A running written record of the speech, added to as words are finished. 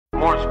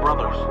Morris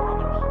Brothers.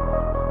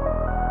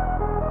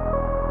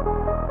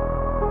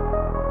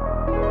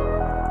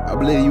 I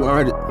believe you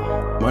earned it,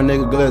 my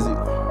nigga Glizzy.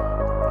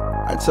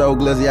 I told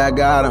Glizzy I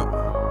got him.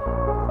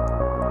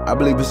 I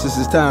believe it's just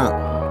his time.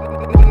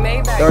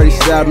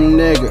 37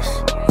 niggas,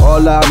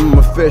 all of them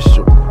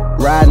official.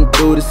 Riding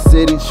through the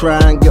city,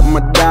 trying to get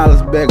my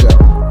dollars bigger.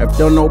 If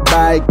don't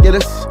nobody get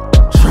us,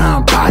 try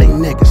and body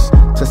niggas.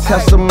 Just tell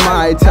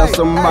somebody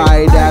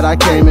that I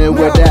came in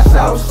with that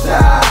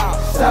Southside,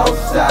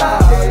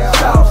 Southside,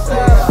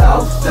 Southside,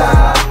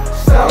 Southside,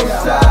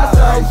 Southside,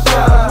 Southside,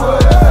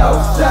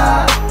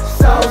 Southside,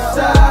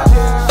 Southside,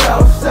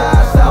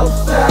 Southside,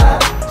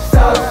 Southside,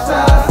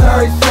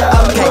 Southside.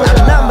 Okay,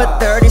 I'm number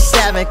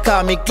 37,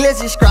 call me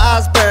Glizzy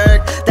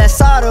Strasburg. That's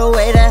all the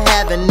way to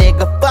heaven,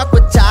 nigga, fuck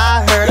what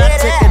y'all heard. I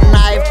took a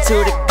knife to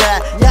the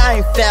gut, y'all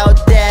ain't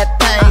felt that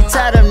pain.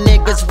 Tell them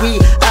niggas we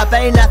up,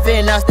 ain't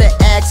nothing else to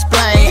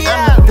explain.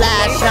 I'm the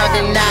flash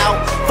hunting now,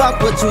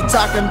 fuck what you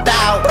talking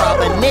about. Rob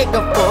a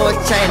nigga for a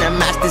chain and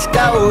match this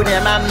gold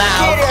in my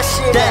mouth.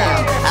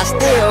 Damn, I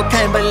still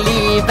can't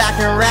believe I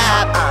can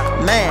rap.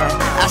 Man,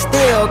 I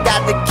still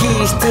got the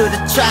keys to the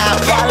trap.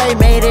 Wale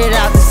made it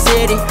out the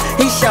city,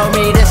 he showed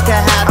me this could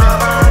happen.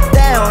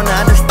 They don't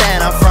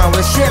understand I'm from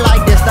where shit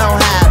like this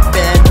don't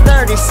happen.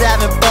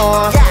 37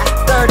 born,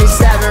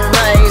 37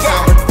 raised,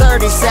 I'm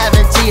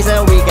 37 G's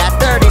and we got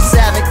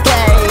 37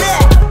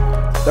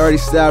 K's.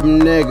 37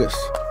 niggas,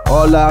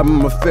 all of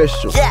them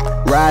official.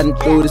 Riding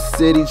through the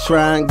city,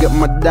 trying to get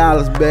my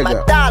dollars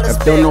bigger. If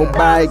don't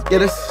nobody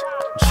get us,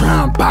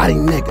 try and body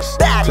niggas.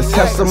 Just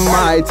tell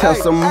somebody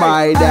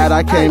that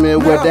I came in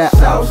with that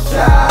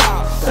Southside,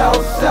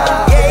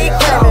 Southside. Yeah, he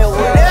came in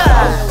with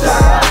that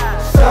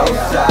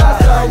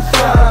Southside,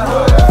 Southside,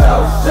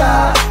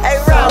 Southside. Hey,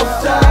 Ralph,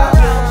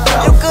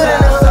 you good in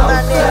the hood, my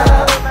nigga?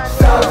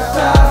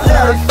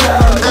 Look,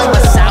 I'm a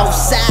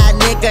Southside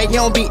nigga, you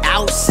don't be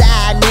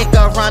outside, nigga.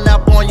 Run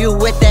up on you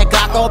with that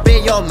Glock,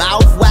 open your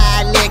mouth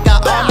wide, nigga.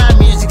 All my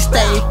music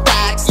stay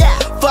facts,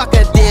 fuck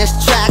a diss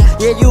track.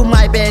 Yeah, you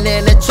might been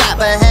in the trap,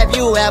 but have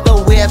you ever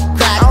whipped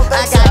crack?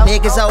 I got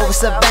niggas over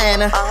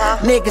Savannah,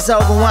 niggas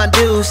over one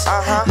deuce,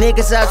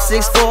 niggas up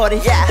 640,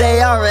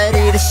 they all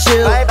ready to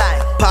shoot.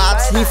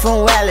 Pops, he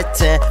from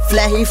Wellington,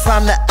 Flat, he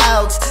from the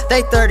Oaks.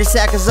 They 30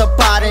 seconds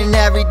apart and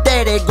every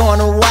day they going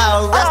to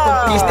wild. Rest in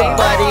peace to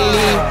Buddy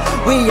Lee,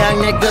 we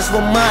young niggas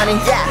with money.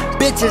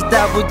 Bitches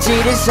double G,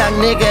 this young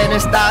nigga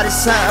done started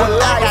something.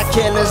 I got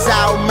killers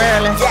out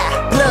Maryland,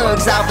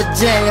 plugs out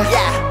Virginia.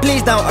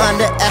 Please don't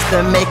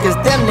underestimate, cause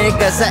them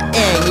niggas are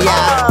in ya.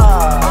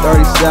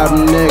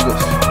 37 niggas,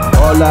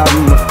 all of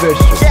them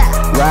official.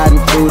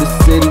 Riding through the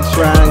city,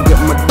 trying to get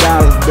my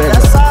dollars bigger.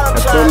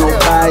 If don't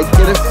nobody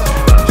get us,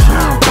 try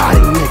and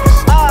body niggas.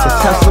 Just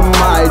tell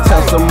somebody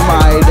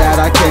that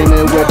I came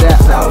in with that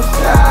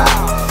Southside,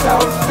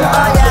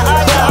 Southside,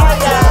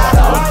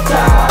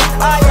 Southside,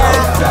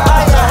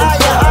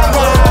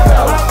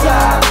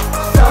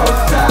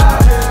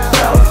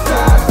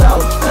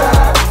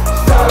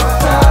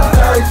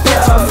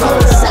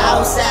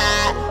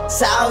 Southside,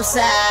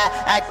 Southside,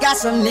 I got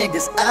some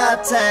niggas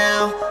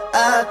uptown,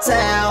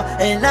 uptown,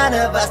 and none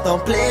of us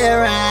don't play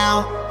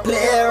around,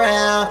 play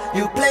around.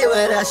 You play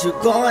with us, you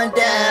going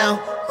down,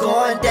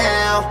 going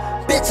down.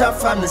 Bitch, I'm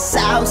from the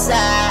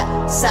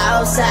Southside,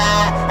 Southside.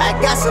 I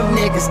got some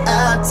niggas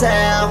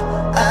uptown,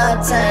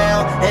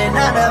 uptown, and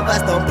none of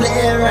us don't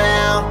play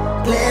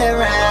around, play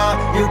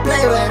around. You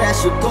play with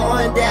us, you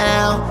going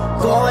down,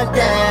 going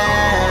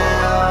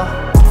down.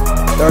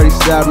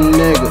 37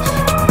 niggas,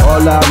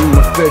 all of them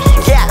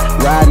official.